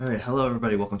All right, hello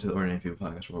everybody. Welcome to the Ordinary People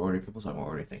Podcast, where ordinary people talk about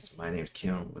ordinary things. My name is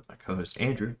Keo with my co-host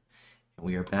Andrew, and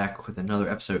we are back with another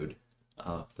episode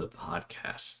of the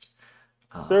podcast.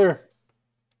 Uh, Sure.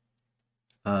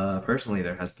 Personally,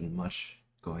 there has been much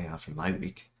going on from my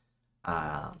week,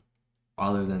 um,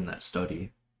 other than that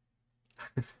study.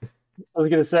 I was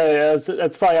gonna say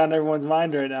that's probably on everyone's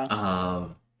mind right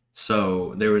now.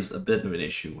 So there was a bit of an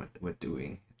issue with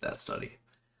doing that study.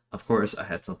 Of course, I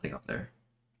had something up there.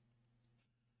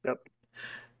 Yep.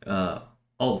 Uh,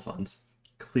 all the funds,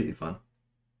 completely fun,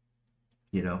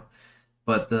 you know.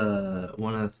 But the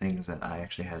one of the things that I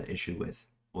actually had an issue with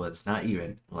was not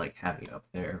even like having it up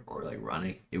there or like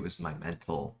running. It was my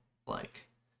mental like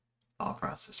thought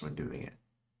process when doing it.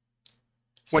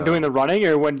 When doing So the running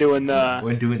or when doing the?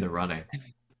 when doing the running,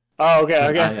 Oh, okay,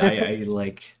 'cause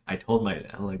okay. I told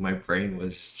my brain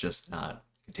was just not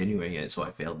continuing it, so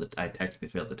I technically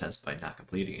failed the test by not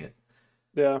completing it.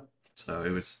 Yeah, So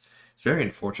it's very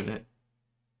unfortunate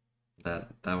that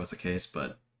that was the case,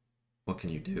 but what can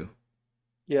you do?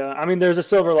 yeah. I mean, there's a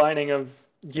silver lining of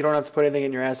you don't have to put anything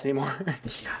in your ass anymore.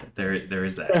 Yeah, there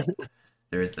is that.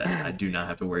 There is that. I do not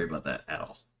have to worry about that at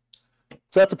all.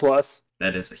 So that's a plus.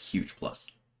 That is a huge plus.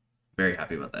 Very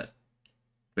happy about that.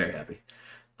 Very happy.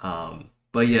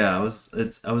 But yeah, I was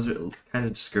kind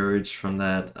of discouraged from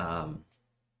that. I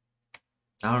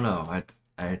don't know.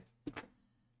 I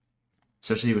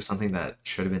especially with something that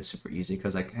should have been super easy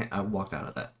because I walked out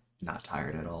of that not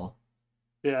tired at all.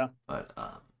 Yeah, But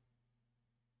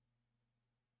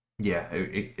yeah,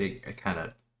 it kind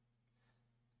of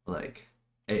like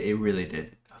it really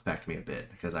did affect me a bit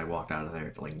because I walked out of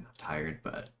there like not tired,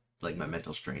 but like my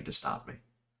mental strain just stopped me.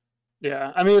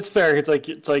 yeah. I mean, it's fair. It's like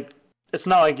it's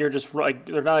not like you're just like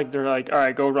they're like all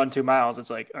right, go run 2 miles. It's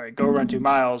like all right, go run 2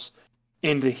 miles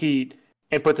in the heat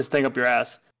and put this thing up your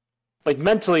ass. Like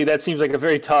mentally, that seems like a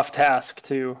very tough task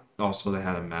to Also, they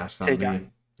had a mask on take on. me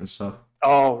and stuff.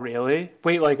 Oh, really?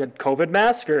 Wait, like a COVID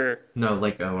mask or? No,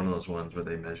 like one of those ones where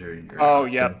they measure your Oh,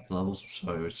 oxygen yep. levels.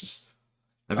 So it was just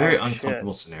a very Oh shit.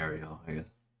 uncomfortable scenario, I guess.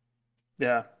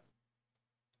 Yeah.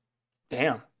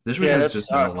 Damn. This week Yeah, has that just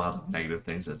been a sucks. lot of negative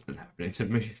things that's been happening to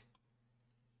me.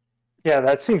 Yeah,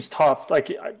 that seems tough. Like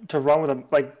to run with them,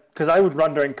 like because I would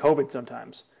run during COVID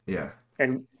sometimes, Yeah.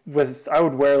 and with I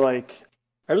would wear like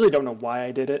I really don't know why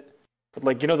I did it, but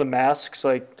like the masks,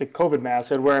 like the COVID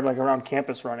mask, I'd wear them like around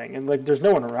campus running, and like there's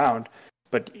no one around,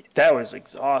 but that was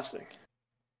exhausting.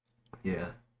 Yeah.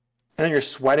 And then you're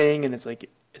sweating, and it's like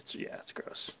it's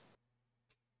gross.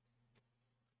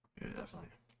 Yeah, definitely.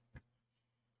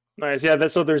 Nice, yeah.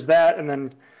 So there's that, and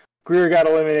then Greer got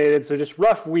eliminated, so just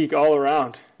rough week all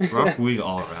around, Rough week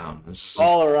all around. It's just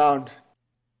all around.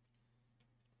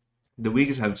 the week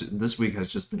this week has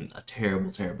just been a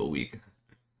terrible, terrible week.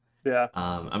 Yeah,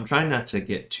 I'm trying not to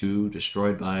get too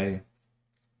destroyed by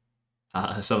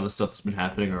some of the stuff that's been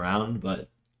happening around, but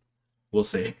we'll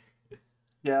see.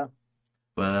 yeah.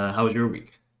 But how was your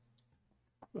week?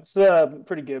 It's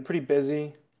pretty good, pretty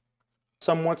busy.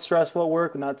 Somewhat stressful at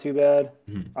work, but not too bad.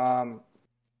 Mhm. Um,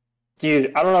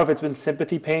 dude, I don't know if it's been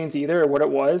sympathy pains either or what it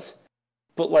was,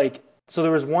 but like, so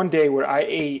there was one day where I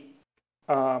ate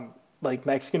like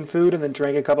Mexican food and then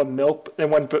drank a cup of milk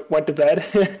and went to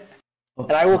bed, Oh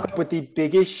and I woke up God. with the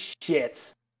biggest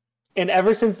shits. And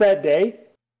ever since that day,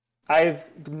 I've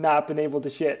not been able to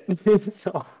shit.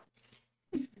 So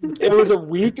it was a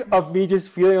week of me just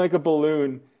feeling like a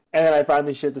balloon, and then I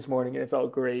finally shit this morning, and it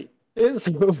felt great.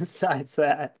 So besides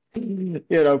that,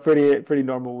 pretty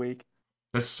normal week.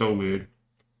 That's so weird.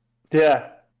 Yeah,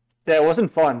 yeah, it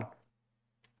wasn't fun.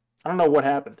 I don't know what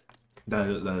happened. That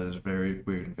is very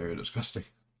weird and very disgusting.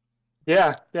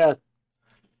 Yeah, yeah,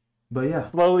 But yeah,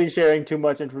 slowly sharing too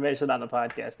much information on the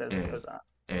podcast as it it, goes on.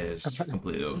 it is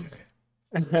completely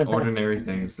okay. Ordinary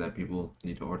things that people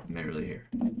need to ordinarily hear.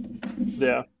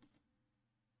 Yeah,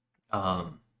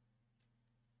 Um,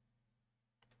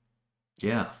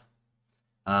 yeah.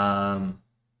 Um,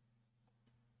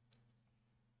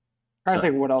 trying to so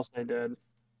think what else I did.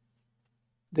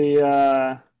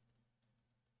 The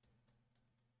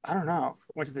I don't know.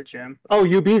 Went to the gym. Oh,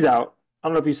 UB's out. I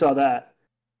don't know if you saw that.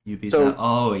 UB's out. So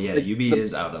Oh yeah, the, UB the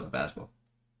is out of basketball.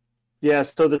 yeah,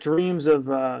 so the dreams of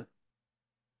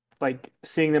like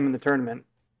seeing them in the tournament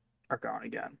are gone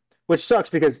again, which sucks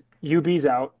because UB's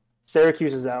out,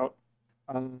 Syracuse is out.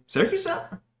 Syracuse out?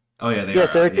 Oh yeah, they Yeah, are out. Yeah.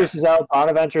 Syracuse is out,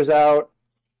 Bonaventure's out,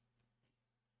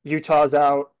 Utah's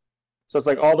out. So it's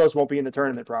like all those won't be in the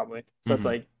tournament probably. So it's Hmm.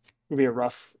 like it'll be a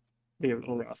rough, be a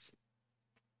little rough.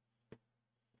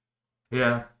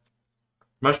 Yeah.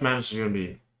 March Madness is gonna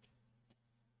be.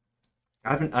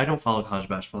 I don't follow college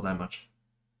basketball that much,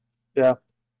 Yeah,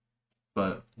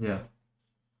 but yeah.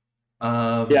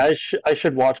 Yeah, Um, I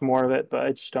should watch more of it, but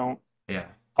I just don't. yeah,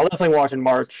 I'll definitely watch in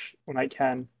March when I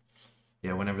can.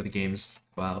 yeah. Whenever the games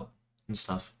go out and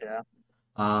stuff. Yeah.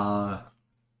 Uh,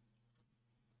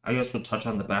 I guess we'll touch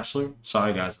on The Bachelor.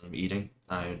 Sorry, guys, I'm eating.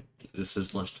 I This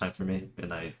is lunchtime for me,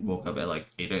 and I woke up at like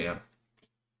 8 a.m.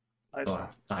 So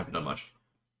Nice. I haven't done much.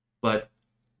 But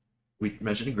we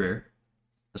mentioned Greer.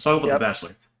 Let's talk about The Yep.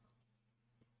 Bachelor.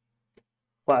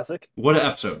 Classic. What an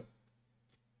episode!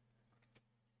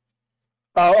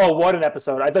 What an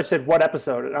episode! I thought you said what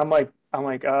episode, and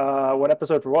what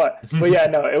episode for what? But yeah,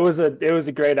 no, it was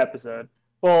a great episode.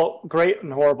 Well, great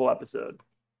and horrible episode.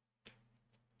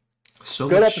 So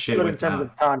Good much shit episode in went terms down.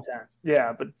 of content.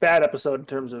 Yeah, but bad episode in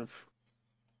terms of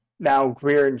now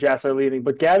Greer and Jess are leaving,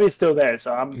 but Gabby's still there,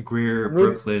 so Greer, I'm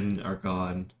rooting. Brooklyn are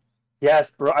gone.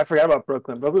 Yes, bro. I forgot about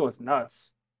Brooklyn. Brooklyn was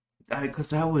nuts. Because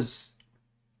that was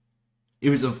it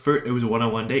was a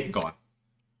one-on-one date gone.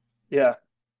 Yeah,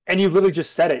 and you literally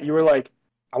just said it. You were like,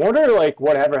 I wonder like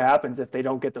whatever happens if they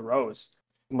don't get the rose.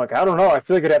 I'm like, I don't know. I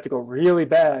feel like it'd have to go really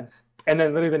bad. And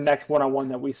then literally the next one-on-one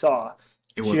that we saw,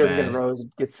 It she went doesn't get a bad. rose,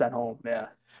 gets sent home. Yeah,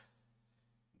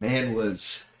 Man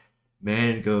was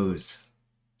Man goes,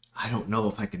 I don't know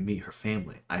if I can meet her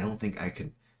family. I don't think I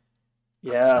can.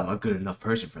 yeah. I'm a good enough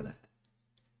person for that.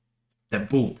 Then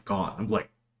boom, gone. I'm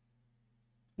like,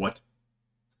 what?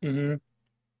 hmm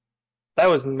That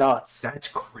was nuts. That's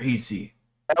crazy.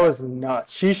 That was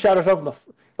nuts. She shot herself in the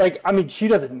like. I mean, she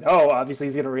doesn't know. Obviously,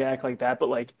 he's gonna react like that. But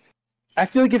like, I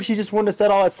feel like if she just wouldn't have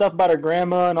said all that stuff about her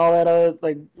grandma and all that other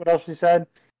like what else she said,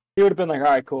 he would have been like, all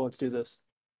right, cool, let's do this.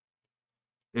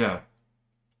 Yeah.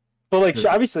 But like,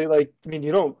 obviously, like, I mean,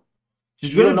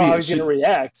 She's you gonna don't know how be he's gonna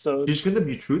react. So she's gonna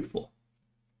be truthful.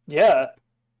 yeah,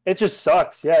 it just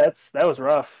sucks. Yeah, that was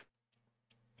rough.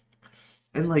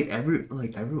 And like every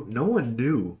no one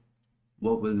knew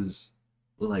what was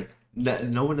like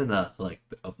no one in the like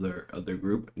of their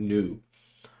group knew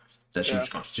that she Yeah, was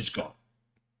gone. She's gone.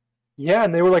 yeah,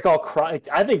 and they were like all crying.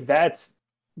 I think that's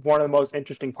one of the most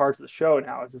interesting parts of the show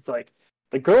now. Is it's like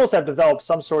the girls have developed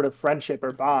some sort of friendship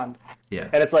or bond. Yeah.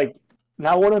 And it's like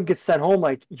now one of them gets sent home.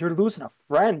 Like you're losing a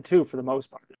friend too, for the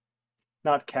most part.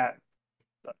 Not Cat,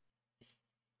 but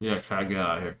Yeah, try to get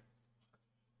out of here.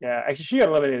 yeah. Actually, she got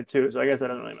eliminated too, so I guess that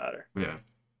doesn't really matter. Yeah.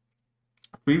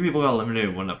 Three people got eliminated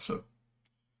in one episode.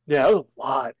 Yeah, that was a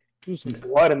lot. There was some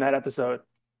blood in that episode.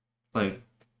 Like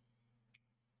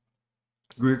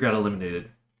Greer got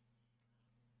eliminated.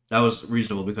 That was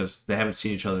reasonable because they haven't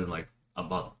seen each other in like a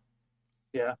month.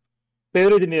 Yeah, they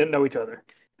really didn't know each other.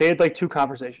 They had like two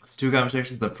conversations. Two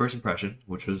conversations, the first impression,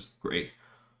 which was great.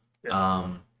 Yeah,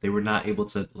 They were not able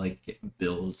to like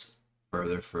build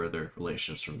further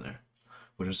relationships from there,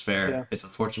 which was fair. yeah, It's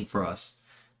unfortunate for us,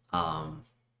 um,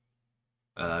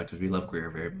 because we love Greer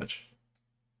very much.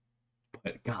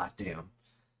 But goddamn,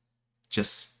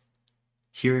 just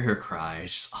hearing her cry,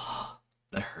 just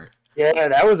that hurt. yeah.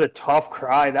 That was a tough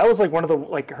cry. That was like one of the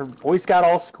like her voice got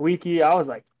all squeaky. I was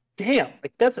like, damn,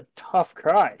 like that's a tough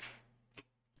cry.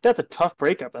 That's a tough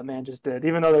breakup that man just did,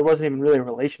 even though there wasn't even really a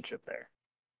relationship there.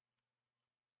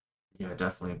 Yeah,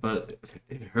 definitely. But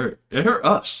it hurt. It hurt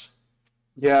us.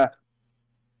 Yeah,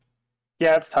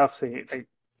 yeah, it's tough. See, like,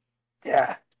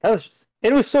 yeah, that was just,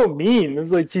 it was so mean. It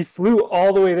was like she flew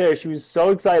all the way there. She was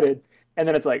so excited, and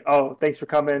then it's like, oh, thanks for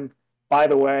coming. By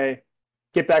the way,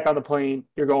 get back on the plane.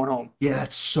 You're going home. Yeah,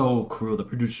 that's so cruel. The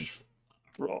producers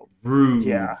Bro, rude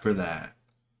yeah, for that.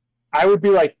 I would be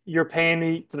like, you're paying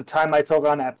me for the time I took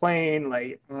on that plane.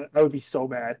 Like, I would be so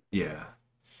mad. Yeah.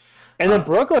 And then Uh,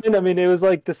 Brooklyn, I mean, it was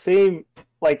like the same.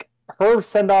 Like her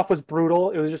send off was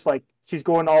brutal. It was just like she's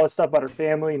going all this stuff about her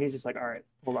family, and he's just like, all right,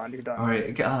 hold on, you're done. all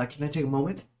right. Can I take a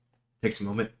moment? Takes a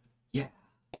moment. Yeah.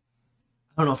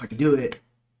 I don't know if I can do it.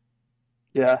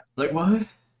 Yeah. Like what?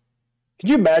 Could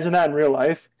you imagine that in real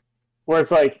life? Where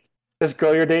it's like this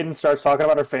girl you're dating starts talking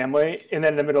about her family, and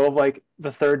then in the middle of like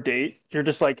the third date, you're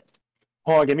just like,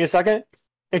 hold on, give me a second,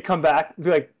 and come back and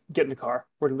be like, get in the car.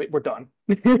 We're done.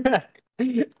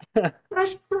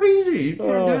 That's crazy. You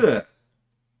can't do Oh, that.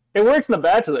 it works in The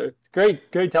Bachelor. It's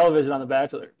great television on The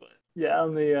Bachelor. But yeah,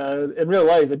 on the in real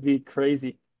life, it'd be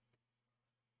crazy.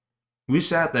 We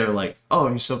sat there like,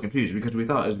 oh, he's so confused because we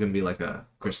thought it was gonna be like a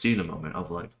Christina moment of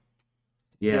like,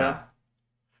 Yeah, yeah,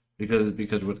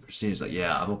 because with Christina's like,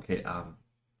 yeah, I'm okay.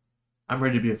 I'm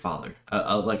ready to be a father.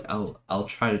 I'll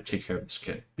try to take care of this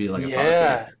kid, be like a father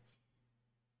yeah. figure.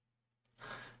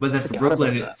 But then Forgot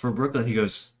about that. For Brooklyn, he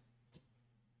goes,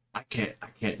 I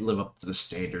can't live up to the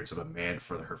standards of a man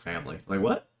for her family. Like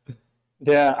what?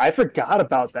 Yeah, I forgot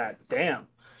about that. Damn.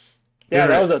 Yeah,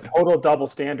 that Yeah, was a total double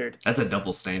standard. that's a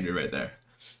double standard right there.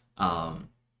 Um,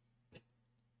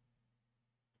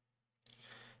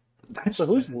 So That's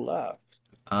who's left?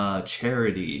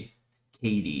 Charity,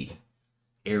 Katie,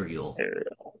 Ariel,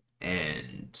 Ariel.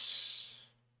 and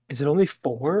Is it only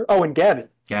four? Oh, and Gabby.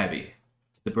 Gabby,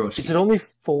 the Is it broski. only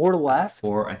four left?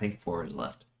 Four, I think four is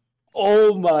left.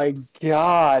 Oh my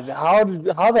God. How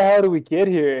the hell did we get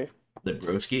here? The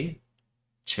broski,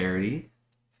 Charity,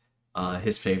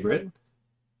 his favorite,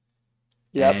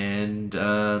 Yep. and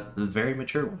the very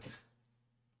mature one.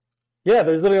 Yeah,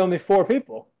 there's literally only four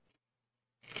people.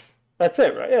 That's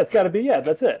it, right? Yeah, it's got to be. Yeah,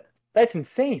 that's it. That's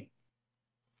insane.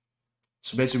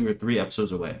 So basically, we're 3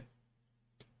 episodes away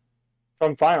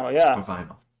From final, yeah. from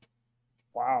final.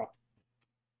 Wow.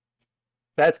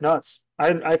 That's nuts.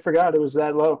 I forgot it was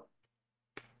that low.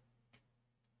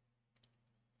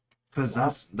 Because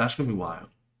Wow. that's gonna be wild.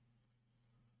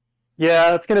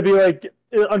 Yeah, it's gonna be like.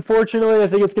 Unfortunately, I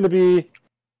think it's gonna be.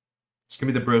 It's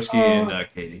gonna be the broski and Uh,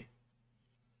 Katie.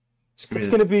 It's gonna it's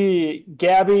be gonna be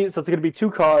Gabby. So it's gonna be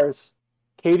two cars.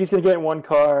 Katie's gonna get in one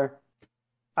car.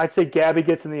 I'd say Gabby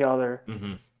gets in the other.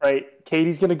 hmm Right?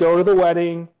 Katie's gonna go to the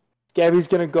wedding. Gabby's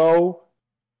gonna go.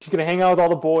 She's gonna hang out with all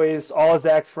the boys, all of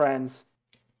Zach's friends,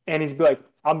 and he's be like,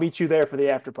 "I'll meet you there for the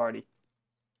after party."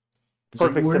 It's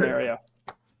like Perfect scenario.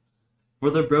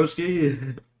 we're the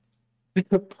broski.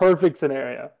 Perfect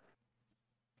scenario.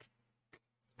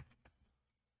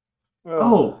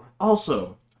 Oh,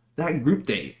 also that group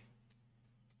date.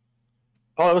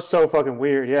 Oh, it was so fucking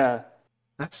weird. Yeah,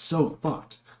 That's so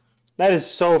fucked. that is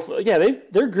so. Yeah,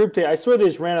 their group date. I swear they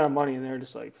just ran out of money and they're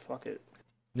just like, "Fuck it,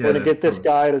 Yeah, we're gonna get this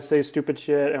guy to say stupid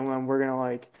shit, and then we're gonna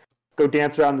like go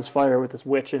dance around this fire with this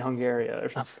witch in Hungary or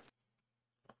something."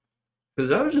 because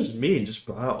that was just me, and just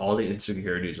brought out all the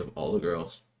insecurities of all the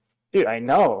girls. Dude, I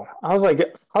know. I was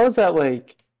like, how is that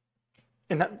like?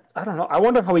 And that, I don't know. I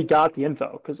wonder how he got the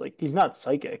info because like he's not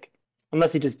psychic,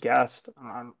 unless he just guessed.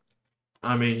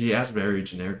 I mean, he asked very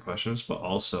generic questions, but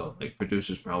also like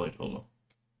producers probably told him.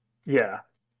 Yeah,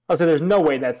 I was like, there's no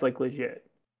way that's like legit.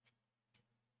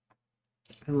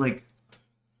 And like,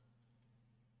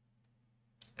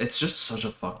 it's just such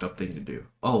a fucked up thing to do.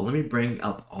 Oh, let me bring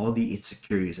up all the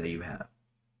insecurities that you have.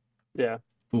 Yeah,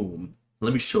 Boom.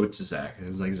 Let me show it to Zach. And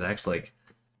it's like Zach's like,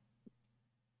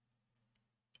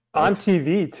 on okay.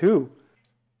 TV too.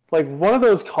 Like one of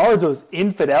those cards was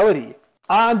infidelity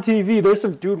on TV. There's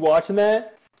some dude watching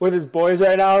that with his boys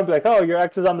right now and be like, "Oh, your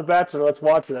ex is on The Bachelor. Let's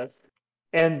watch that."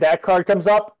 And that card comes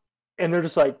up, and they're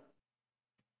just like,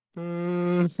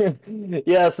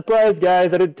 "Yeah, surprise,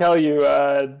 guys! I didn't tell you.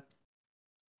 I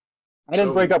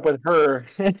didn't break So up with her."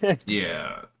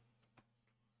 yeah,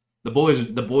 the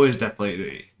boys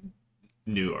definitely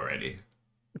knew already,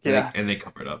 and Yeah. they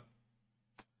covered up.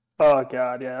 Oh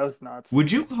god, yeah, that was nuts.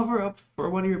 Would you cover up for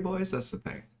one of your boys? That's the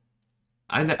thing.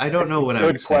 I don't know what I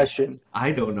would Good say. question.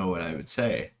 I don't know what I would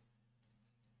say.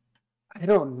 I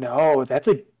don't know. That's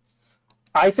a.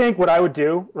 I think what I would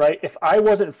do, right? If I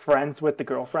wasn't friends with the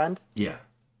girlfriend Yeah,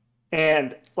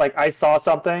 and like I saw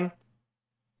something,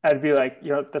 I'd be like,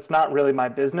 that's not really my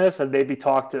business, and maybe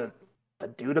talk to the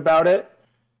dude about it.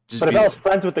 just But if be I was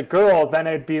friends with the girl, then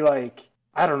it'd be like,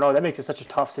 I don't know. That makes it such a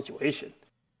tough situation.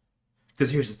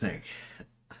 because here's the thing.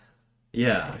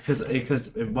 Yeah,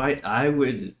 because why I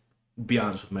would be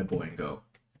honest with my boy and go,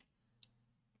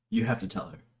 you have to tell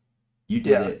her, you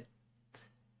did Yeah. it,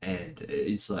 and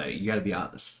it's like you got to be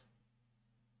honest.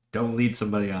 Don't lead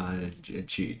somebody on and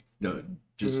cheat. No,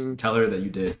 just Hmm. tell her that you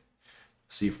did.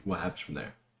 See what happens from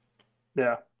there.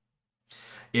 Yeah.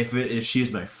 If she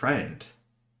is my friend,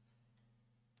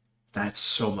 that's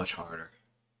so much harder.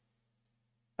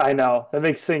 I know. That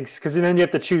makes sense because then you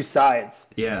have to choose sides.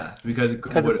 Yeah, because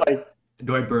Because it's like,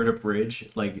 do I burn a bridge?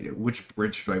 Like which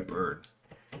bridge do I burn?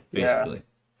 yeah. Basically.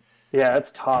 Yeah,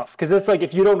 it's tough. Because it's like,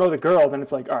 if you don't know the girl, then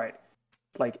it's like, all right,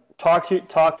 like talk to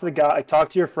the guy, like, talk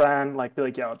to your friend, like be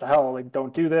like, yeah, what the hell, like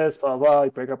don't do this, blah blah.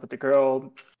 Like break up with the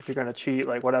girl if you're gonna cheat,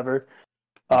 like whatever.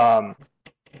 Um,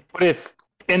 but if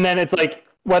and then it's like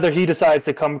whether he decides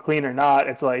to come clean or not,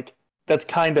 it's like that's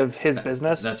kind of his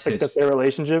business. That's Like his. that's their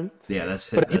relationship. Yeah, that's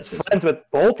his. But if That's he's his. friends with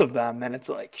both of them, then it's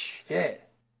like shit.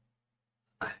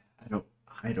 I, I don't.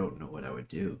 I don't know what I would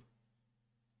do.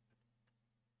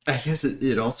 I guess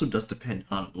it also does depend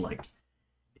on like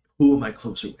who am I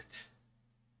closer with.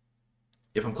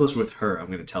 If I'm closer with her,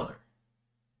 I'm gonna tell her.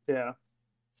 Yeah,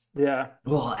 yeah,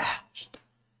 Well,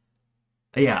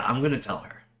 yeah, I'm gonna tell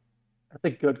her. that's a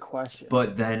good question.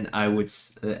 But then I would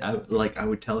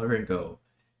tell her and go,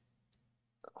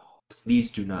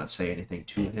 please do not say anything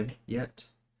to him yet.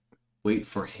 Wait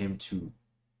for him to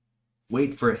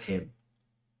wait for him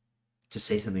to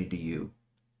say something to you.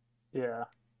 Yeah.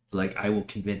 Like I will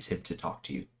convince him to talk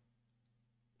to you.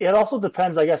 It also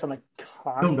depends, I guess, on the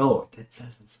No, no,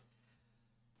 that's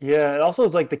Yeah, it also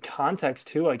is like the context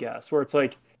too, I guess, where it's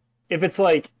like if it's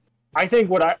like I think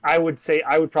what I would say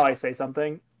I would probably say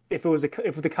something if it was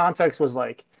if the context was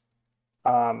like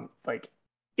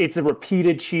it's a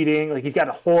repeated cheating, like he's got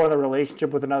a whole other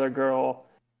relationship with another girl.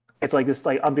 It's like this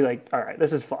like I'll be like, all right,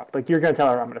 this is fucked. Like you're gonna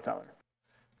tell her, I'm gonna tell her.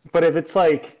 But if it's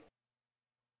like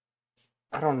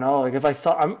I don't know, like if I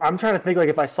saw I'm trying to think like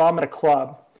if I saw him at a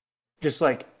club, just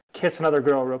like kiss another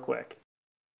girl real quick.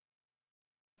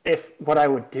 If what I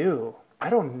would do, I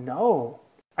don't know.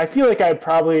 I feel like I'd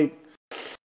probably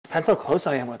depends how close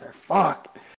I am with her.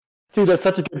 Fuck. Dude, that's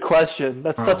such a good question.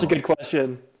 That's such a Bro. good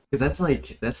question. Because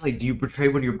that's like, do you betray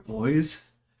one of your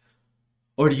boys,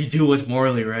 or do you do what's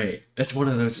morally right? That's one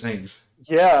of those things.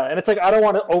 Yeah, and it's like I don't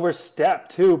want to overstep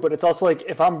too, but it's also like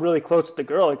if I'm really close with the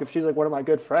girl, like if she's like one of my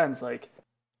good friends, like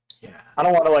Yeah. I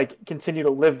don't want to like continue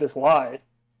to live this lie.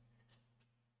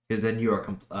 Because then you are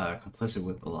complicit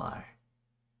with the lie.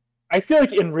 I feel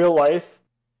like in real life,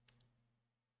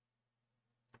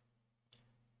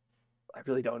 I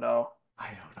really don't know. I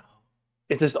don't know.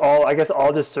 It's just all I guess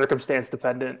all just circumstance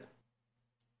dependent.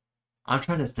 I'm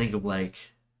trying to think of like,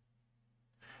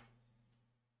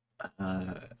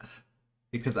 uh,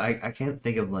 because I can't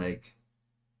think of like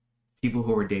people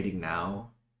who are dating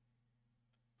now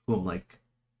who I'm like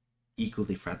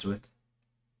equally friends with.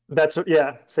 That's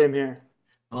yeah, same here.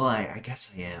 Well, I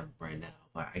guess I am right now,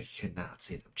 but I could not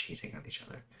see them cheating on each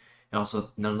other. And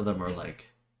also, none of them are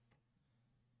like,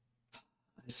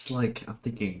 it's like, I'm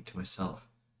thinking to myself.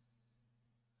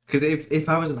 Because if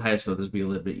I was in high school, this would be a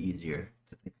little bit easier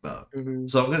to think about. Mm-hmm.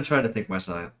 So I'm going to try to think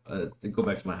myself, to go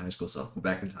back to my high school self, go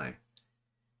back in time.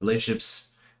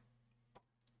 Relationships,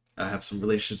 I have some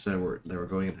relationships that were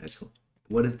going in high school.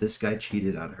 What if this guy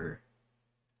cheated on her?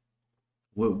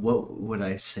 What would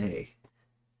I say?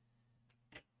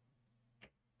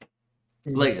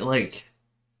 Like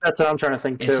That's what I'm trying to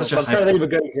think it's too. such a I'm trying to think of a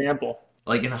hypo good example.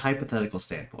 like in a hypothetical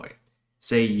standpoint,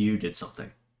 say you did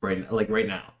something right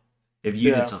now. If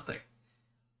you did Yeah. something,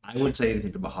 I wouldn't say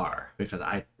anything to Bahar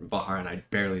and I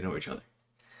barely know each other.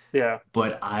 Yeah.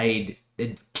 But I'd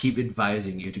keep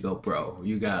advising you to go, bro.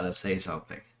 You gotta say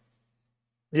something.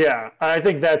 Yeah. I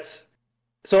think that's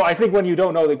so I think when you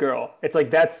don't know the girl, it's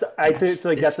like I think it's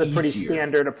like That's that's a pretty easier.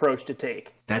 standard approach to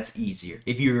take. That's easier.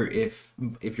 If you're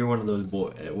one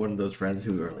of those friends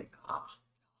who are like, ah,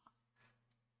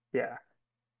 Yeah.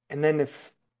 And then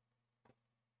if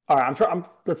all right, I'm trying.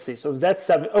 Let's see. So that's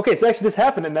seven. Okay, so actually, this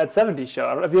happened in that '70s show.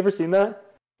 I don't, have you ever seen that?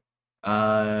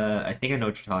 I think I know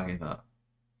what you're talking about,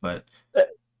 but Uh,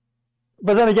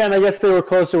 But then again, I guess they were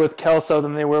closer with Kelso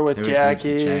than they were with there was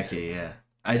Jackie. Jackie. Yeah,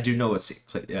 I do know what scene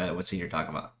you're talking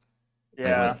about. Like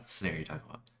Yeah. what scenario you're talking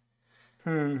about.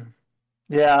 Hmm.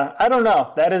 Yeah. I don't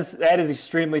know. That is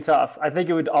extremely tough. I think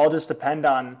it would all just depend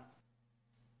on,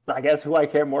 I guess, who I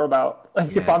care more about. Like,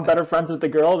 if Yeah, I'm better friends with the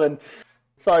girl, then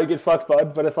sorry, get fucked,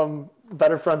 bud. But if I'm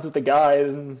better friends with the guy,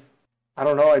 then I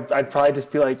don't know. I'd probably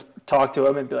just be like, talk to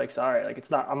him and be like, sorry, like it's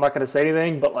not. I'm not gonna say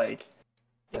anything, but like,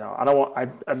 I don't want.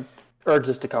 I urge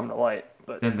this to come to light,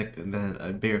 but then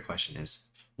a bigger question is,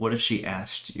 what if she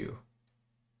asked you?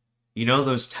 You know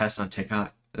those tests on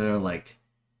TikTok that are like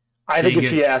I think seeing if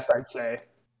she if, asked, I'd say.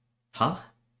 huh?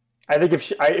 I think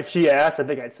if she asked, I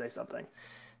think I'd say something.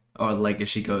 Or like if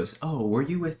she goes, "Oh, were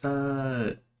you with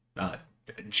uh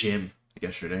Jim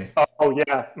yesterday?" Oh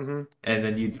yeah. And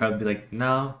then you'd probably be like,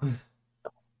 "No."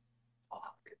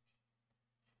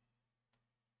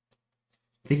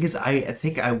 Thing is, I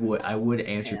think I would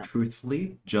answer Damn.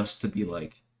 truthfully just to be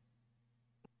like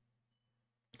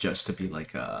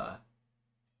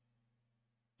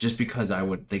just because I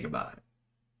wouldn't think about it.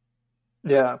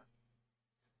 Yeah.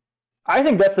 I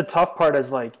think that's the tough part. Is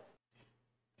like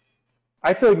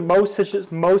I feel like most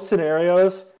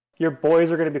scenarios, your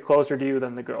boys are going to be closer to you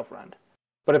than the girlfriend.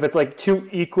 But if it's like two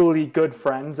equally good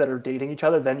friends that are dating each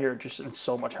other, then you're just in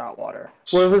so much hot water.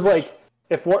 Where it So was much. like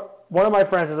if one of my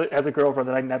friends has a girlfriend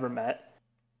that I never met,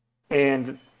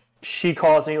 and she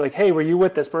calls me like, "Hey, were you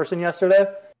with this person yesterday?"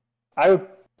 I would,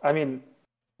 I mean,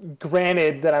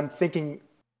 granted that I'm thinking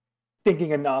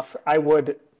enough, I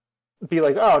would be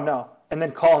like, "Oh no," and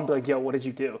then call and be like, "Yo, what did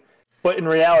you do?" But in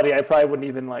reality, I probably wouldn't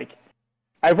even like.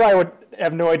 I probably would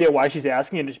have no idea why she's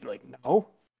asking and just be like, "No,"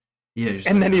 Yeah, just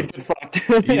and like then no. you'd get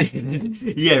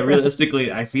fucked. Yeah,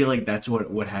 realistically, I feel like that's what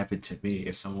would happen to me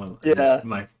if someone Yeah,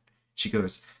 my she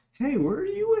goes, "Hey, were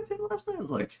you with him last night?" I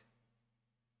was like,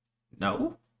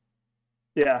 "No."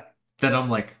 yeah, Then I'm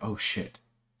like, "Oh shit."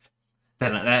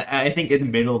 Then I think in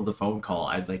the middle of the phone call,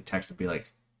 I'd like text and be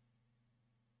like,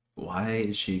 "Why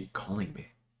is she calling me?"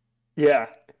 yeah.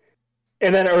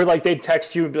 And then, or like they'd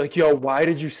text you and be like, "Yo, why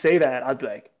did you say that?" I'd be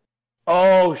like,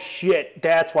 Oh shit,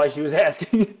 that's why she was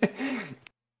asking.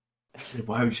 I said,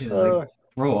 why would you like, uh,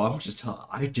 bro?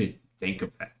 I didn't think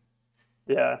of that.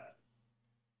 yeah.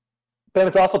 Then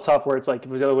it's also tough where it's like it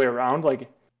was the other way around. Like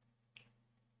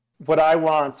what I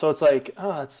want. So it's like,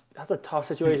 oh, that's a tough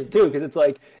situation too, because it's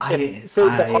like if say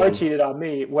the heart I cheated on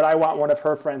me, would I want one of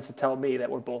her friends to tell me that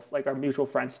we're both like our mutual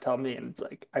friends to tell me, and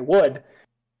like I would,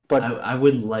 but I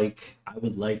would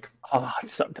like oh,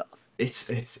 it's so tough.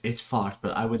 it's fucked,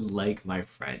 but I would like my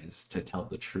friends to tell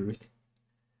the truth.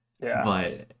 Yeah,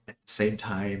 But at the same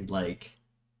time, like,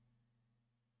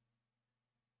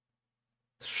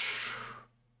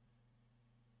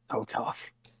 so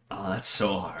tough. oh, that's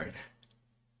so hard.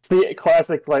 It's the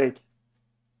classic like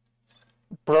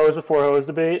bros before hoes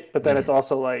debate, but then Yeah. it's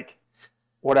also like,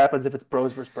 what happens if it's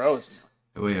bros versus bros?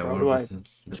 Oh yeah, Bro, what do with I? the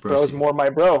This bro's broski? more my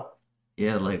bro.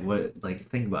 Yeah, like what? Like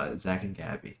think about it, Zach and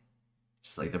Gabby,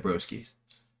 just like the broskis.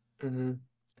 Mm-hmm.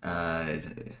 Uh,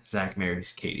 Zach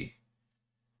marries Katie,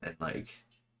 and like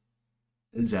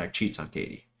Zach cheats on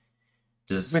Katie.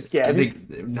 With Just I Gabby, think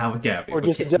not with Gabby, or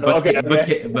just in general. Okay,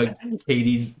 okay. But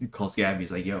Katie calls Gabby.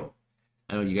 He's like, "Yo,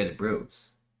 I know you guys are bros.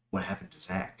 What happened to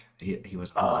Zach? He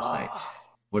was home last night. Uh,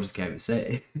 What does Gabby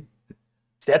say?"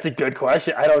 that's a good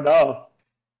question. I don't know.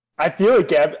 I feel like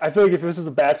Gab. I feel like if this was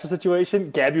a bachelor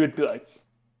situation, Gabby would be like,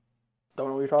 "Don't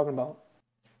know what you're talking about,"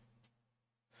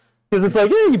 because it's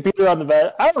like, yeah, you beat her on the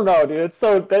bed. I don't know, dude. It's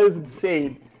so that is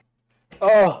insane.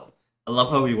 Oh, I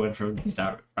love how we went from the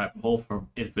start rabbit hole from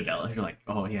infidelity. You're like,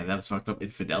 "Oh yeah, that's fucked up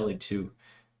infidelity too."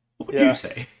 What would you yeah,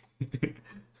 say?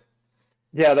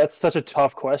 yeah. That's such a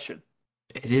tough question.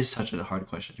 It is such a hard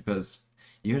question because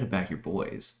you got to back your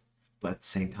boys, but at the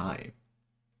same time,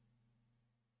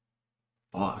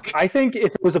 fuck. I think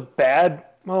if it was a bad,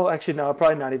 well, actually, no,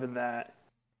 probably not even that.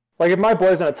 Like if my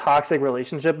boy's in a toxic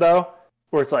relationship though,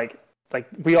 where it's like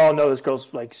we all know this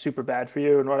girl's like super bad for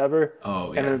you and whatever,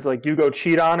 Oh and then yeah, it's like you go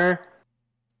cheat on her,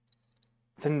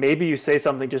 then maybe you say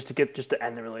something just to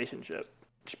end the relationship.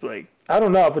 Just be like, I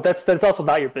don't know, but that's also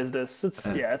not your business. It's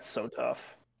uh, yeah, it's so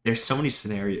tough. there's so many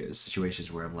scenarios,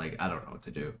 situations where I'm like, I don't know what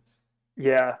to do.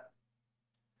 Yeah,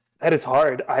 that is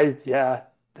hard. Yeah,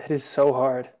 that is so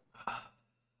hard.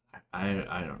 I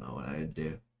don't know what I'd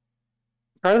do.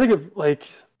 I'm trying to think of like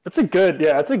that's a good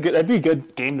yeah, that's a good that'd be a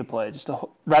good game to play. Just to,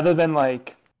 rather than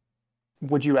like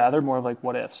would you rather more of like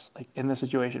what ifs like in this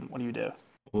situation what do you do?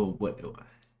 Well, what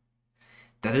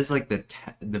that is like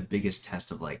the biggest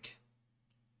test of like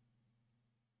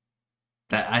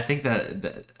that. I think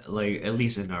that like at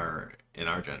least in our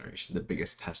generation, the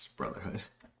biggest test of brotherhood.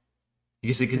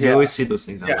 You see, because you Yeah, always see those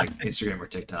things on yeah, like Instagram or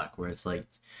TikTok where it's like,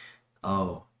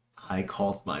 oh, I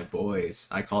called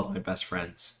my best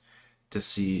friends to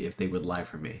see if they would lie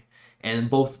for me, and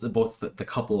both the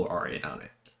couple are in on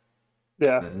it,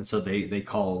 yeah. and so they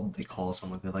call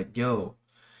someone. They're like, yo,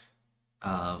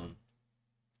 um,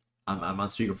 I'm on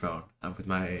speakerphone. I'm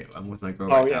with my girl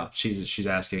Oh right yeah. now. She's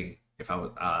asking if I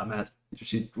was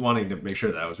she's wanting to make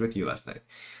sure that I was with you last night.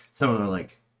 Some of them are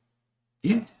like,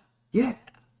 yeah, yeah,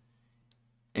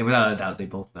 and without a doubt, they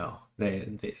both know. They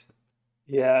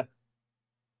Yeah.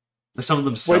 some of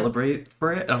them Wait, celebrate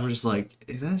for it. I'm just like,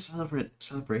 is that a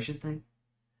celebration thing?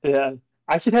 yeah.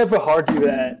 I should have Bahar do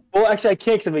that. Well, actually, I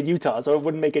can't because I'm in Utah, so it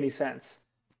wouldn't make any sense.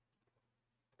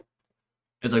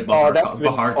 It's like Oh, that would have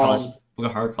been fun.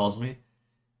 Bahar calls me.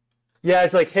 Yeah,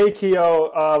 it's like, hey,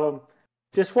 Keo,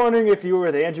 just wondering if you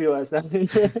were with Andrew last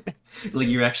night. Like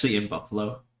you're actually in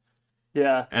Buffalo,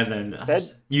 Yeah, and then that.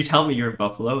 you tell me you're in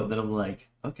Buffalo, and then I'm like,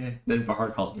 okay. Then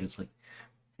Bahar calls me. It's like,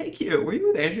 hey, Q, were you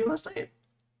with Andrew last night?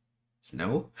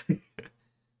 No.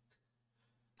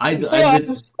 I Yeah,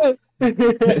 did.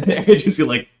 Andrew's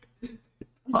like,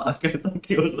 fuck. I thought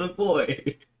Q was my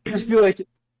boy. just be like,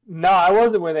 no, I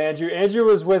wasn't with Andrew. Andrew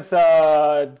was with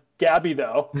Gabby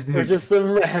though, or just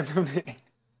some random.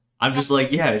 I'm just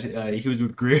like, yeah, he was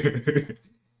with Greer.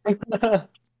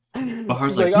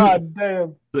 Bahar's She's like, like, ah,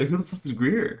 damn. who the fuck was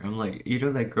Greer? I'm like, you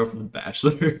know that girl from The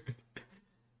Bachelor?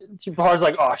 Bahar's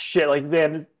like, oh shit, like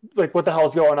man, like what the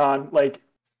hell's going on? Like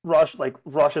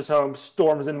rushes home,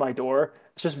 storms in my door.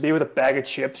 It's just me with a bag of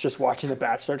chips, just watching The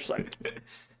Bachelor, just like,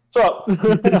 what's up?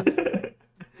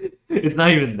 It's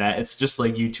not even that. It's just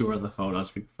like you two are on the phone on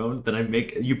speakerphone. Then I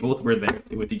make you both were there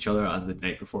with each other on the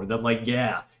night before. Then I'm like,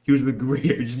 yeah, he was with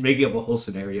Greer, just making up a whole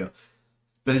scenario.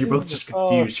 Then you're both just Oh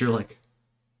confused. You're like,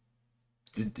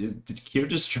 did Kyo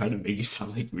just try to make you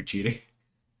sound like you were cheating?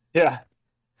 yeah,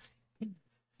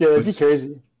 yeah, that'd be What's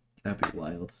crazy. That'd be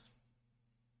wild.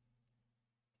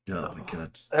 Oh my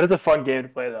god. That is a fun game to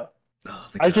play though. Oh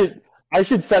the I god. should I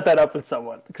should set that up with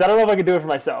someone because I don't know if I can do it for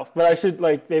myself, but I should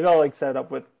like maybe I'll like set it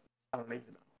up with I don't even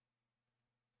know.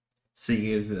 Seeing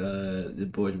if the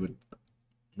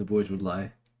boys would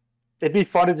lie. It'd be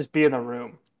fun to just be in the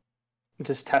room and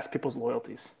just test people's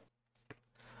loyalties.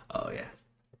 Oh yeah.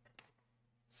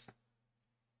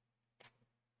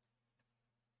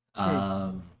 Hmm.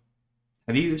 Um,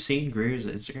 have you seen Greer's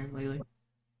Instagram lately?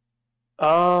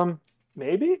 Um,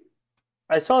 maybe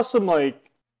I saw some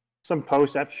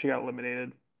posts after she got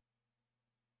eliminated.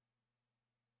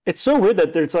 It's so weird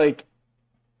that there's like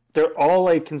they're all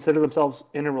like consider themselves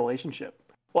in a relationship.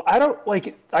 Well, I don't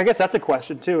like. I guess that's a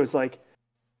question too. Is like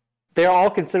they all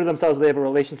consider themselves they have a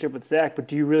relationship with Zach, but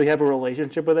do you really have a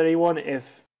relationship with anyone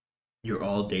if You're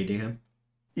all dating him?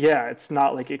 yeah, it's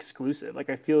not like exclusive. Like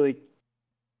I feel like I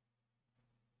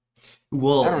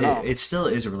Well, don't know. it still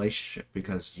is a relationship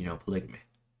because, polygamy,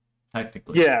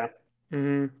 technically. Yeah.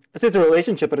 Mm-hmm. It's a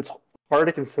relationship, but it's hard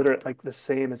to consider it like the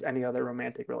same as any other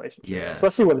romantic relationship, Yeah,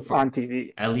 especially when it's for on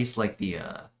TV. at least like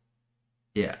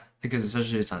yeah, because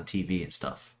especially it's on TV and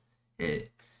stuff.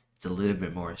 It's a little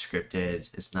bit more scripted.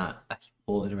 It's not a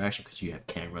full interaction because you have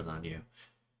cameras on you.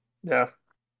 Yeah.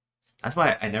 That's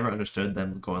why I never understood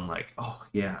them going like, "Oh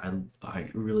yeah, I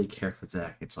really care for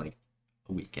Zach." It's like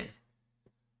a weekend.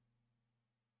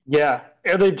 Yeah.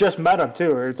 And they just met him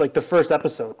too, or it's like the first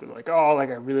episode. They're like, oh, like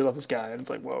I really love this guy. And it's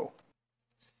like, whoa.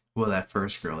 Well, that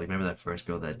first girl, you remember that first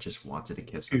girl that just wanted to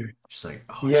kiss him? Dude. She's like,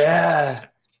 "Oh, I just want to kiss Yeah.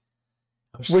 Zach."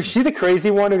 I was just Was like, she the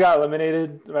crazy one who got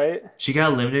eliminated, right? she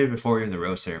got eliminated before even the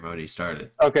rose ceremony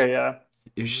started. Okay, yeah.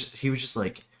 He was just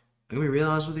like, "I'm gonna be real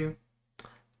honest with you,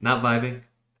 not vibing.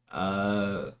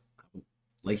 Uh,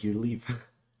 like you to leave."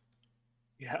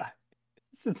 Yeah.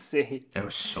 It's insane. That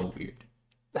was so weird.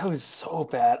 That was so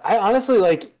bad. I honestly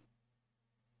like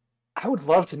I would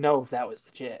love to know if that was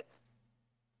legit.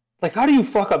 Like how do you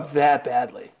fuck up that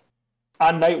badly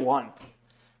on night one?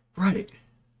 Right,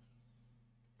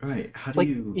 right. How do Like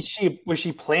you? was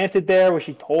she planted there? Was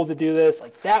she told to do this?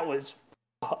 Like that was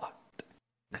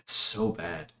That's so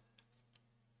bad.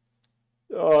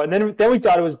 oh, and then we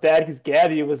thought it was bad because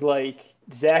Gabby was like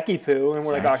Zachy poo, and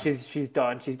we're like, oh, Exactly. she's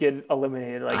done. She's getting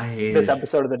eliminated like I this hated.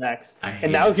 episode or the next. I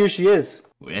And now hated here she is.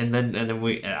 and then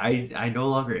I no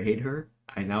longer hate her.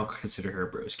 I now consider her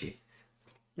broski,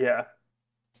 Yeah.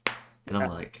 and I'm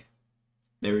like,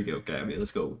 there we go, Gabby.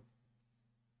 Let's go.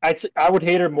 I would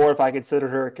hate her more if I considered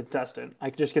her a contestant. I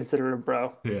just consider her a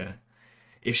bro. Yeah.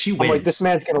 If she I'm like, this wins,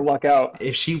 man's gonna luck out.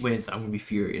 I'm gonna be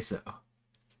furious though.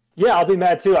 Yeah, I'll be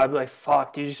mad too. I'd be like,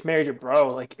 fuck, you just married your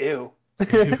bro. Like, ew.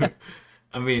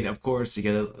 I mean, of course you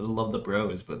gotta love the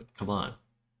bros, but come on.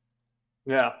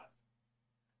 Yeah.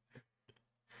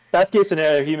 Best case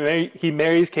scenario, he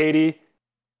marries Katie.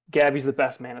 Gabby's the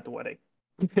best man at the wedding.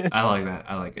 I like that.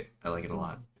 I like it. I like it a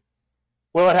lot.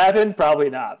 Will it happen? Probably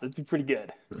not. That'd be pretty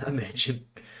good. Imagine,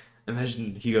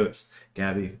 imagine he goes,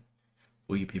 Gabby,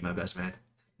 will you be my best man?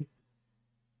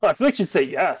 Well, I feel like she'd say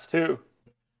yes too.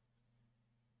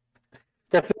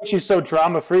 I feel like she's so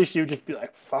drama free. She would just be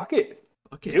like, "Fuck it,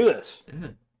 Okay. do this."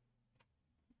 Yeah.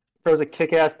 Throws a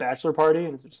kick-ass bachelor party,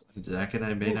 and it's just Zach and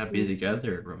I may not be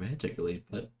together romantically,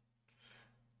 but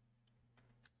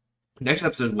next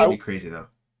episode will like, be crazy though.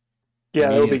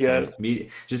 yeah, it'll be good.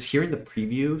 Just hearing the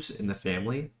previews in the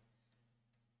family, it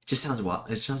just sounds wild.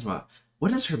 It sounds wild.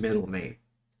 What is her middle name?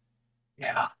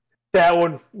 Yeah, that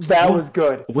What, was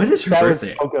good. when is her That was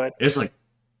birthday? so good. It's like,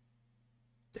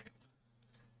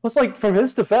 Plus, like from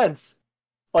his defense,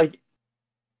 like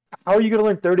how are you gonna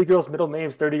learn 30 girls' middle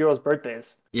names, 30 girls'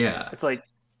 birthdays? yeah. It's like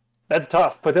that's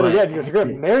tough. But then But again, if you're at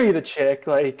gonna marry the chick,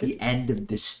 like, the end of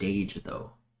this stage,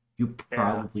 though, you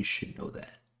yeah. probably should know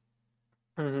that.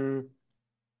 Mm-hmm.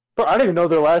 But I don't even know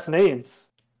their last names.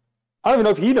 I don't even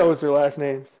know if he knows their last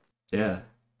names. Yeah.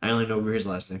 I only know his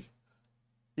last name.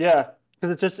 Yeah,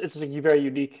 because it's like a very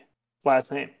unique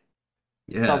last name.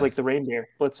 Sounds Yeah. like the reindeer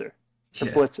Blitzer, or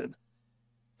Yeah. Blitzen.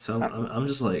 So I'm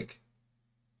just like,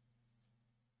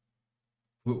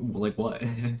 like what?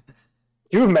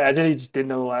 Can you imagine he just didn't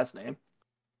know the last name?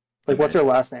 Like, what's her Imagine.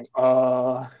 last name?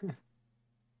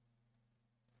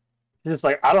 He's just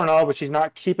like, I don't know, but she's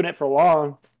not keeping it for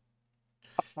long.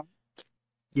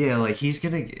 Yeah, like he's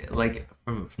gonna like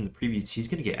from the previews, he's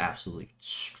gonna get absolutely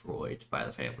destroyed by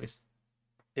the families.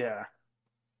 Yeah.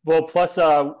 Well, plus,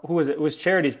 who was it? It was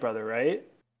Charity's brother, right?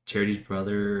 Charity's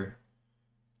brother,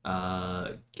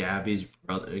 Gabby's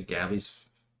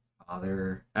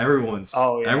father,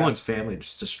 Oh yeah, everyone's family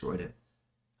just destroyed it.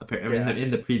 I mean, yeah,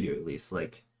 in the preview at least,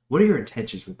 like, what are your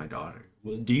intentions with my daughter?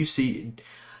 Do you see?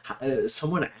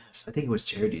 Someone asked, I think it was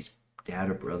Charity's dad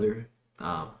or brother,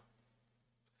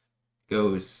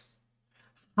 goes,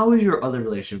 "How is your other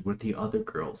relationship with the other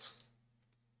girls?"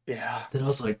 yeah. Then I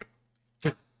was like,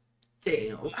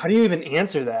 "Damn." How do you even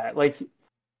answer that? Like,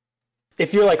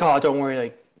 if you're like, oh, don't worry,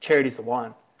 like charity's the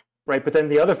one, right? But then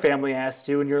the other family asks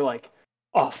you, and you're like,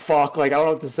 oh fuck, like I don't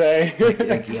know what to say.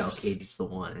 Yeah, okay, it's the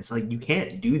one. It's like you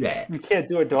can't do that. You can't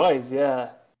do it twice, yeah.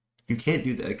 You can't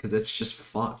do that because that's just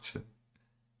fucked.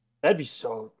 That'd be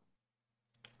so.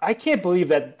 I can't believe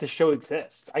that the show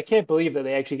exists. I can't believe that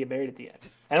they actually get married at the end.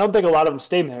 I don't think a lot of them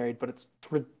stay married, but it's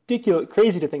ridiculous,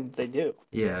 crazy to think that they do.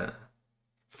 Yeah.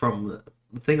 From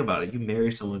the thing about it, you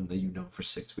marry someone that you know for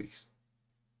 6 weeks.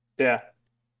 Yeah,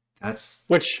 That's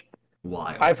which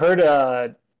wild. I've heard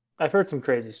some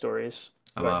crazy stories,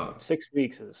 but About 6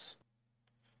 weeks is.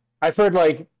 I've heard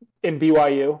like in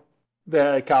BYU,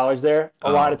 the college there,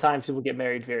 a lot of oh times people get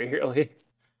married very early.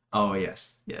 oh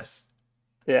yes yes.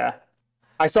 Yeah,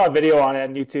 I saw a video on it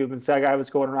on YouTube, and that guy was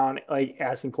going around like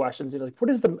asking questions. He's like, "What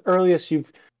is the earliest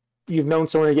you've known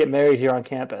someone to get married here on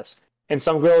campus?" And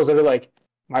some girls that are like,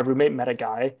 "My roommate met a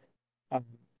guy, um,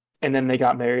 and then they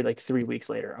got married like 3 weeks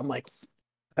later." I'm like,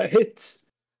 "What?"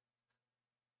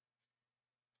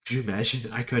 Could you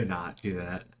imagine? I could not do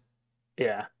that.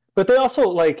 Yeah, but they also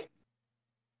live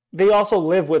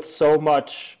with so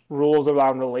much rules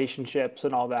around relationships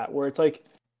and all that, where it's like,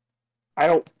 I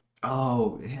don't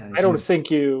Oh yeah, they I don't do.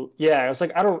 think you. Yeah, I was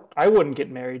like, I wouldn't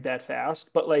get married that fast,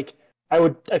 but like, I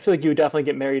feel like you would definitely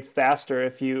get married faster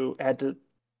if you had to,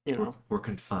 you We're know, we're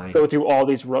confined. go through all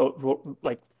these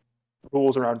like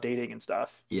rules around dating and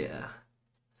stuff. Yeah.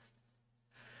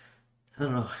 I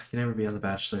don't know. Can never be on The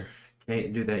Bachelor.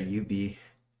 Can't do that UB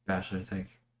Bachelor thing.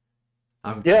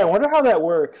 I'm Yeah, I good. wonder how that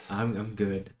works. I'm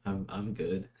good. I'm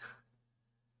good.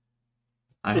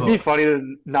 I It'd be hope. funny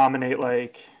to nominate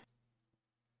like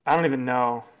I don't even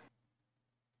know,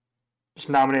 just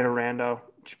nominate a rando.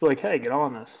 Just be like, hey, get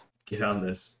on this. Get on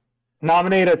this.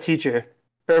 Nominate a teacher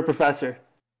or a professor.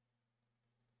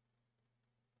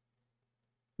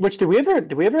 Which did we ever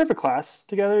have a class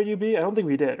together at UB? I don't think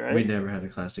we did, We right? never had a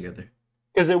class together.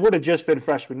 Because it would have just been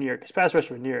freshman year. Because past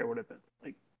freshman year, it would have been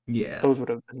like Yeah. those would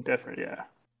have been different. Yeah.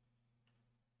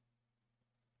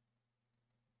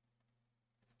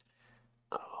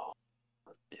 Oh,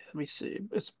 yeah, let me see.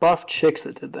 It's Buff Chicks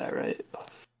that did that, right?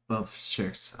 Buff. Buff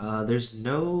chicks. There's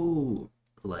no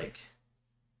like.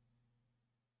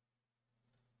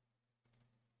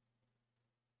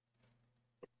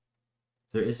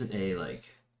 There isn't a like.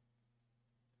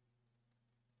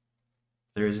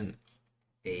 There isn't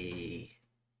a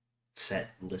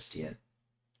set list yet.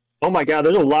 Oh my God,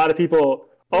 there's a lot of people.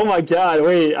 Oh Yeah. my God,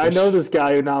 wait, I know Which this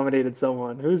guy who nominated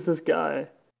someone. Who's this guy?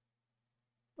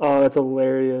 Oh, that's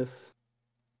hilarious.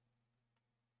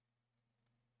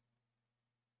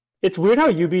 It's weird how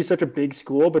UB is such a big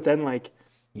school, but then like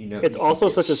it's you can also get.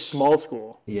 such a small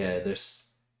school. Yeah. There's.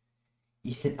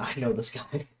 Yeah, I know this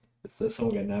guy. It's that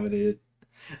someone got nominated.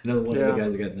 Another one of the Yeah.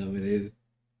 guys that got nominated.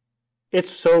 It's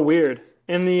so weird.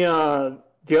 And the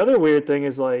other weird thing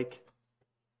is like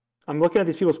I'm looking at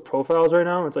these people's profiles right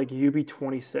now, and it's like UB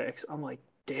 26. I'm like,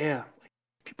 damn, like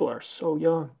people are so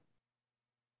young.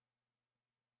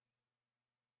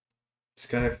 This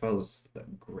guy follows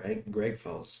Greg. Greg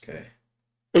follows this guy.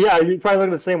 But yeah, you're probably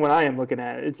looking at the same one I am looking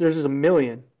at. There's just a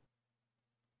million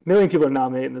people are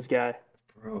nominating this guy.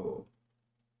 Bro,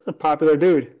 He's a popular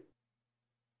dude.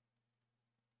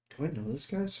 do I know this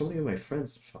guy? So many of my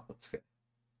friends follow this guy.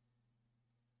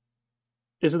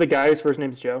 Is it the guy whose first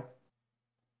name's Joe?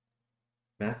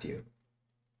 Matthew.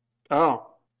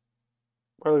 Oh,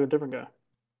 probably a different guy.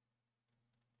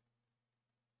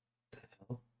 The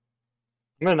hell?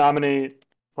 I'm gonna nominate.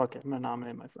 Fuck it, I'm gonna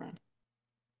nominate my friend.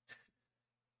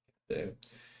 Dude.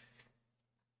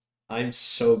 I'm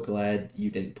so glad you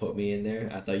didn't put me in there.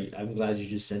 I'm glad you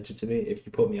just sent it to me. If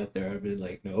you put me up there, I'd been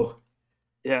like, no.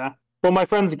 Yeah. Well, my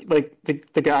friend's like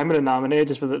the guy I'm gonna nominate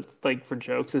just for the like for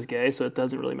jokes is gay, so it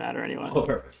doesn't really matter anyway. Oh,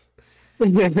 perfect.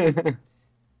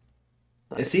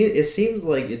 Nice. It seems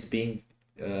like it's being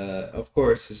of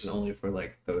course this is only for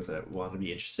like those that want to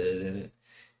be interested in it.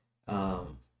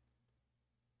 Um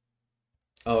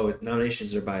oh,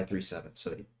 nominations are by 3-7,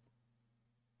 so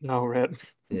No, rip.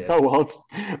 yeah. Oh well, it's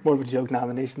more of a joke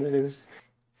nomination than it is.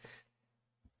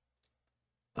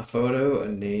 A photo, a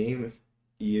name,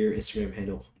 year, Instagram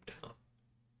handle, hometown.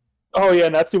 Oh yeah,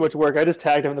 not too much work. I just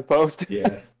tagged him in the post.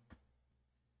 Yeah.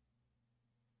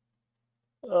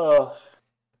 Oh,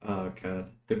 Oh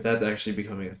God. If that's actually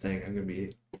becoming a thing, I'm gonna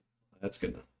be that's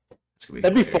gonna be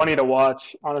that'd be funny hilarious. to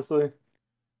watch, honestly.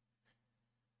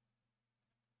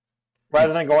 Rather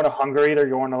It's than going to Hungary, they're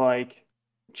going to like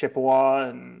Chippewa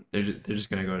and they're just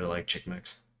gonna go to like chick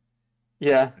mix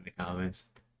yeah, in the comments.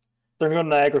 they're going to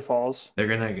Niagara Falls. They're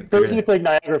Crazy gonna to think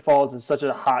Niagara Falls is such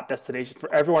a hot destination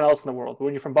for everyone else in the world. But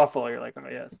when you're from Buffalo, you're like, oh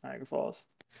yeah, it's Niagara Falls.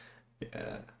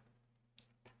 yeah.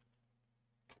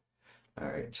 All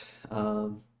right.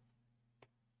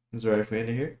 Is it all right if we end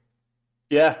it here?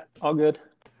 Yeah, all good.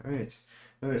 All right.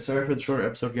 All right. Sorry for the short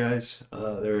episode, guys.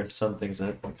 There are some things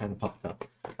that kind of popped up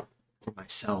for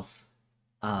myself.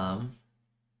 Um,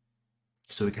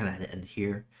 so we kind of had to end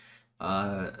here.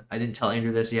 I didn't tell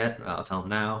Andrew this yet. I'll tell him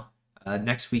now.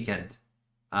 Next weekend,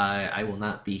 I will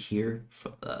not be here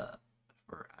for I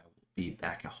will be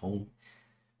back at home.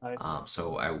 Nice.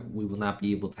 So we will not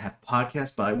be able to have a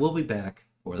podcast, but I will be back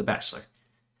for The Bachelor.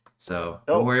 So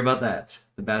don't Oh, worry about that.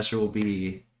 The Bachelor will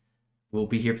be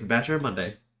here for The Bachelor on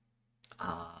Monday.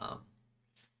 Um,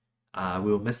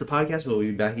 we will miss the podcast, but we'll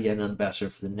be back again on The Bachelor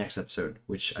for the next episode,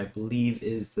 which I believe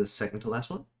is the second to last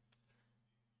one,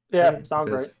 yeah, right? sounds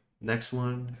right. Because next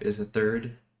one is the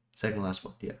third, second to last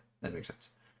one. Yeah, that makes sense.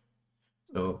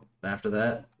 So after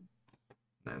that,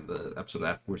 and the episode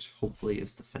afterwards, hopefully,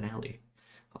 is the finale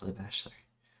of The Bachelor.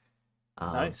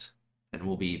 Um, Nice. and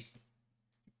we'll be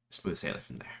smooth sailing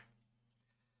from there.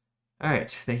 All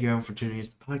right. Thank you everyone for tuning into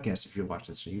the podcast. If you're watching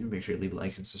this on YouTube, make sure to leave a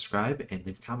like and subscribe and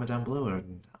leave a comment down below.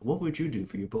 And what would you do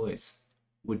for your boys?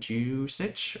 Would you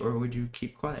snitch or would you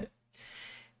keep quiet?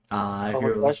 If Oh,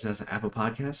 you're that's listening to an Apple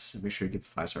Podcasts, make sure to give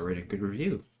a 5-star rating and good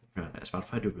review. If you're on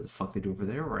Spotify, do whatever the fuck they do over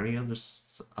there or any other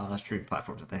streaming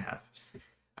platforms that they have.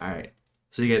 All right.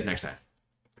 See you guys next time.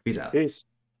 Peace out. peace.